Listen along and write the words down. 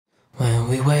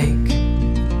we wake,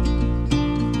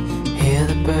 hear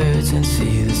the birds and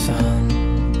see the sun.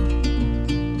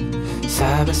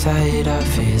 Side by side our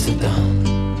fears are done.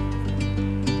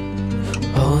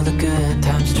 Oh, the good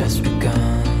times just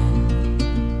begun.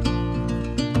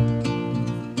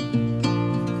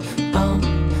 Oh,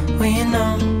 we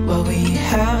know what we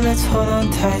have, let's hold on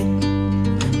tight.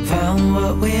 Found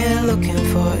what we're looking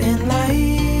for in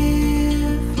life.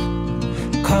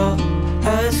 Call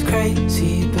us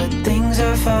crazy, but things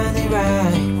are finally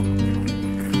right.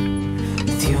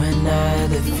 With you and I,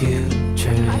 the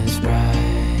future is bright.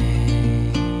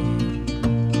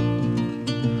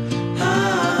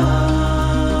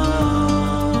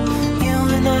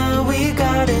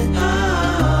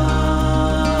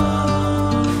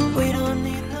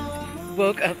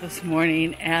 Woke up this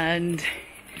morning and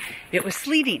it was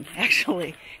sleeting.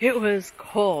 Actually, it was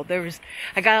cold. I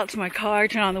got out to my car,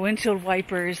 turned on the windshield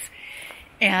wipers,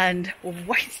 and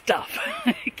white stuff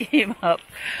came up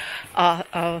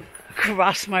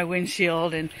across my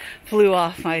windshield and flew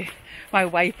off my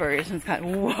wipers. And it's kind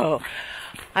of, whoa.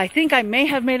 I think I may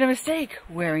have made a mistake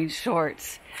wearing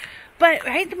shorts, but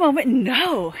right at the moment,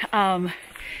 no.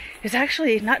 It's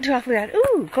actually not too awfully bad.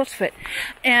 Ooh, cold foot.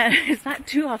 And it's not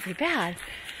too awfully bad.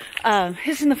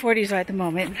 It's in the 40s right at the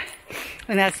moment.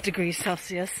 And that's degrees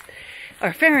Celsius.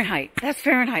 Or Fahrenheit. That's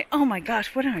Fahrenheit. Oh my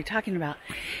gosh, what am I talking about?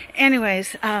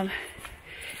 Anyways,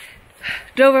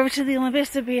 drove over to the Olympics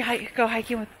to go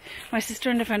hiking with my sister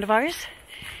and a friend of ours.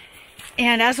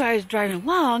 And as I was driving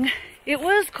along, it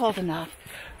was cold enough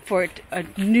for a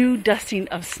new dusting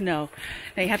of snow.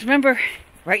 Now you have to remember,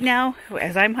 right now,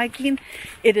 as I'm hiking,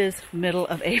 it is middle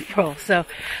of April. So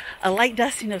a light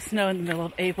dusting of snow in the middle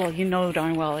of April, you know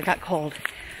darn well it got cold.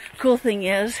 Cool thing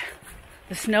is,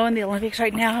 the snow in the Olympics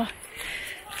right now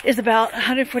is about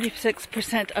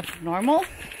 146% of normal.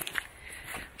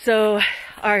 So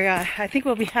I think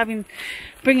we'll be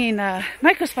bringing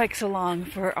micro spikes along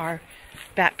for our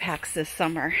backpacks this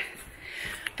summer.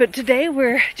 But today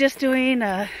we're just doing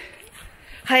a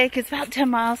hike. It's about 10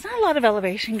 miles, not a lot of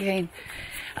elevation gain.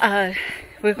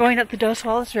 We're going up the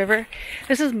Dosewallips River.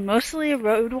 This is mostly a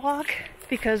road walk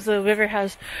because the river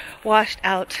has washed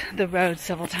out the road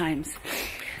several times.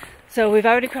 So we've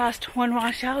already crossed one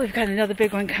washout. We've got another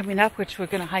big one coming up, which we're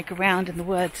going to hike around in the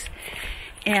woods.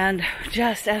 And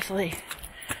just absolutely,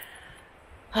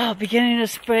 beginning of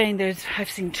spring. I've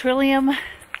seen trillium.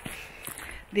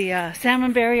 The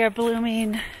salmonberry are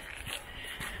blooming.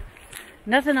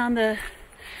 Nothing on the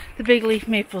big leaf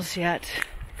maples yet.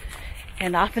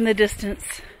 And off in the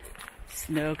distance,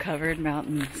 snow-covered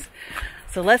mountains.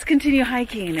 So let's continue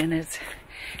hiking and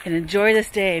enjoy this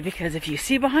day, because if you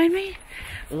see behind me,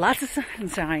 lots of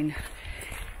sunshine.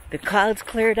 The clouds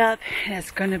cleared up and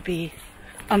it's going to be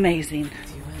amazing.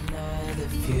 You and I, the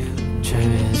future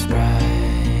is bright.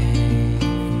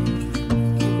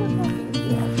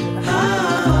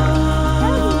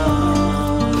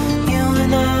 You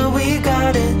and I, we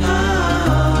got it.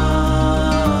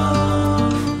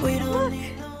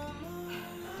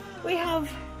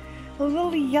 A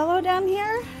little yellow down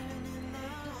here,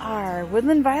 our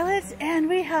woodland violets, and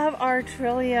we have our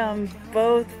trillium,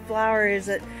 both flowers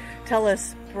that tell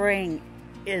us spring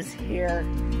is here.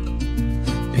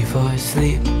 Before I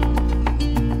sleep,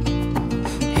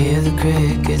 hear the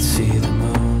crickets, see the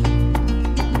moon,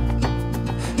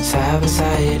 side by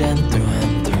side and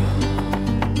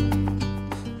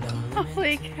through.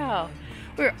 Holy cow.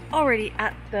 We're already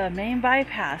at the main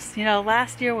bypass. You know,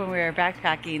 last year when we were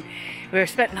backpacking, we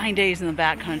spent 9 days in the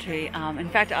backcountry. In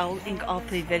fact, I'll link all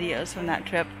 3 videos from that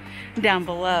trip down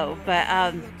below.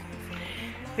 But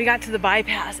we got to the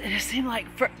bypass and it seemed like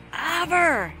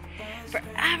forever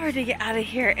to get out of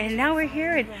here. And now we're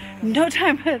here in no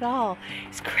time at all.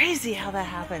 It's crazy how that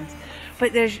happens.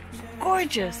 But there's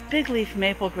gorgeous big leaf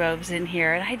maple groves in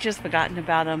here, and I had just forgotten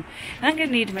about them. And I'm gonna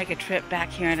need to make a trip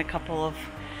back here in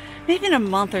maybe in a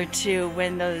month or two,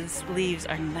 when those leaves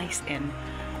are nice and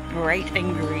bright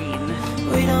and green.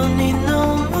 We don't need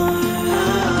no more.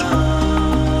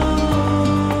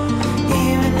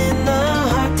 Even in the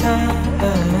hard time,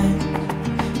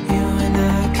 you and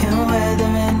I can weather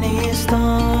any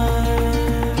storm.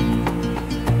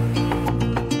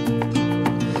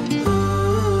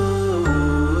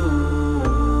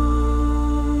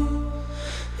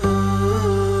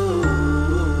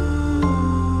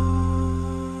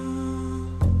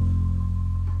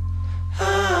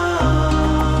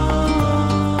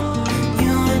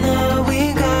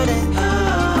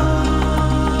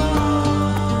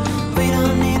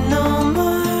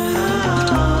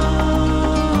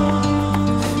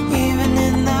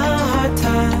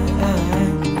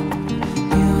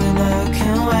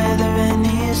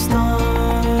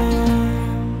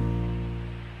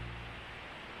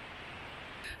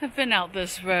 been out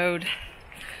this road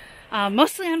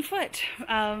mostly on foot.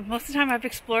 Most of the time I've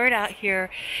explored out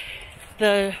here,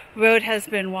 the road has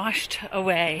been washed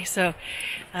away. So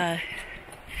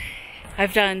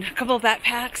I've done a couple of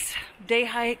backpacks, day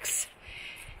hikes,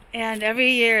 and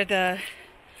every year the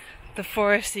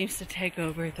forest seems to take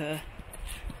over the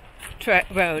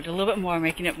road a little bit more,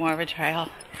 making it more of a trail.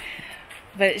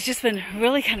 But it's just been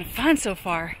really kind of fun so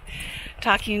far,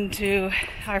 talking to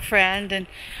our friend and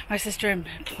my sister and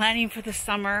planning for the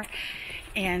summer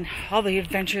and all the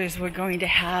adventures we're going to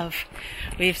have.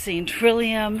 We've seen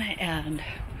trillium and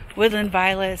woodland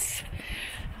violets,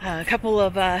 a couple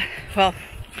of well,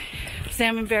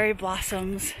 salmonberry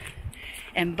blossoms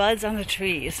and buds on the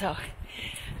trees. So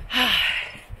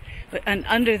and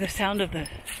under the sound of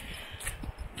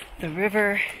the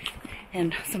river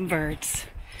and some birds.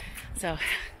 So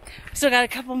still got a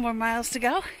couple more miles to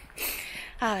go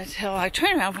till our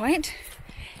turnaround point,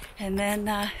 and then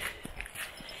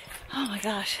oh my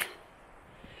gosh,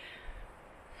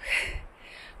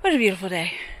 what a beautiful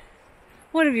day.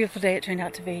 What a beautiful day it turned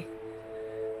out to be.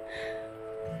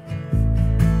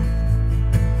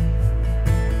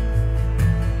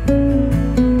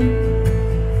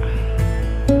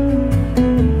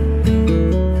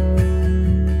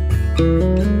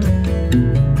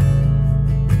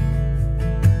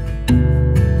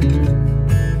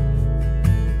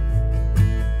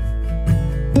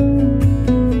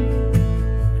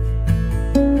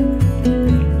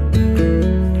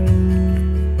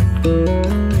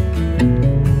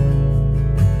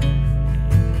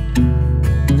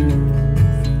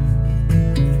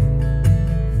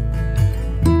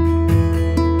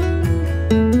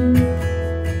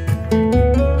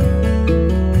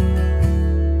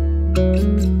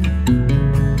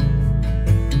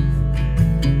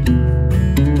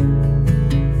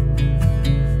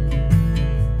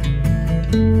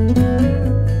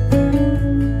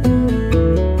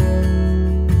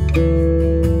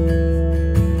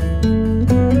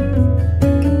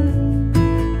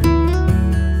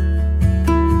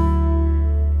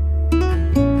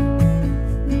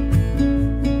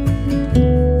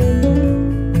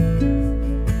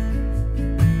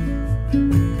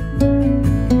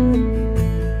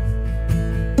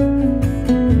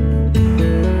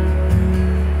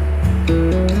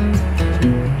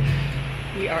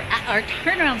 Our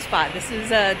turnaround spot. This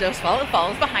is Dosewallips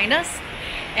Falls behind us,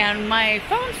 and my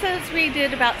phone says we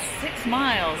did about 6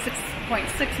 miles,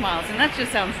 6.6 miles, and that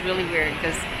just sounds really weird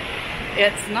because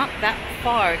it's not that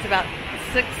far. It's about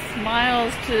 6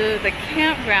 miles to the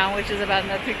campground, which is about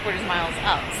another 3/4 miles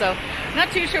up. So not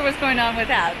too sure what's going on with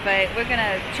that, but we're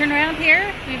gonna turn around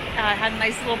here. We've had a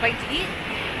nice little bite to eat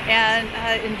and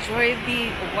enjoy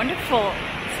the wonderful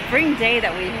spring day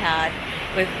that we've had,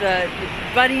 with the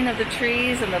budding of the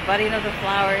trees and the budding of the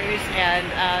flowers,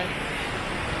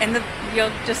 and the, you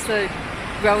know, just the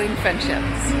growing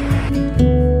friendships.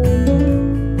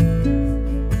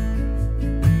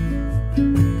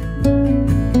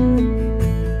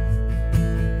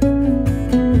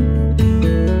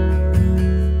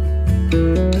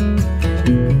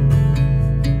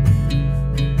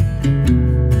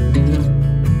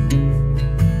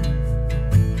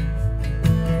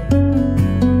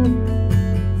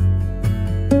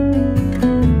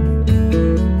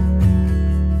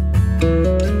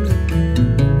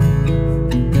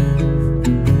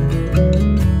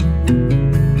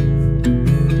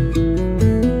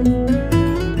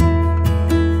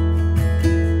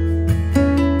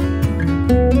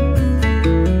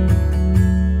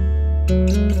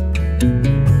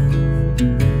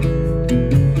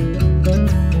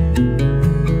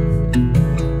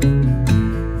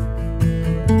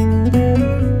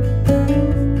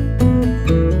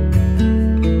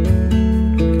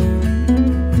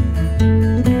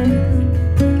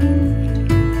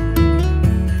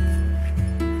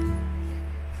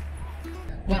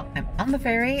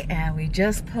 Ferry, and we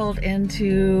just pulled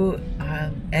into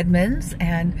Edmonds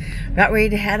and about ready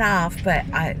to head off. But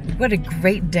what a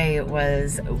great day it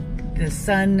was. The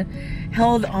sun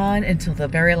held on until the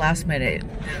very last minute.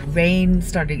 Rain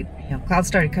started, clouds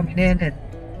started coming in, and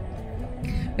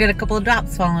we had a couple of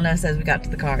drops following us as we got to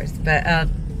the cars. But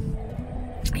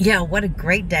yeah, what a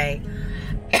great day.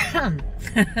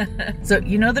 So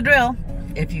you know the drill.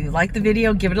 If you like the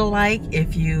video, give it a like.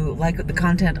 If you like the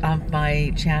content of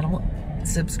my channel,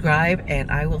 subscribe,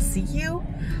 and I will see you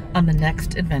on the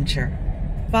next adventure.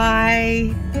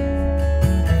 Bye.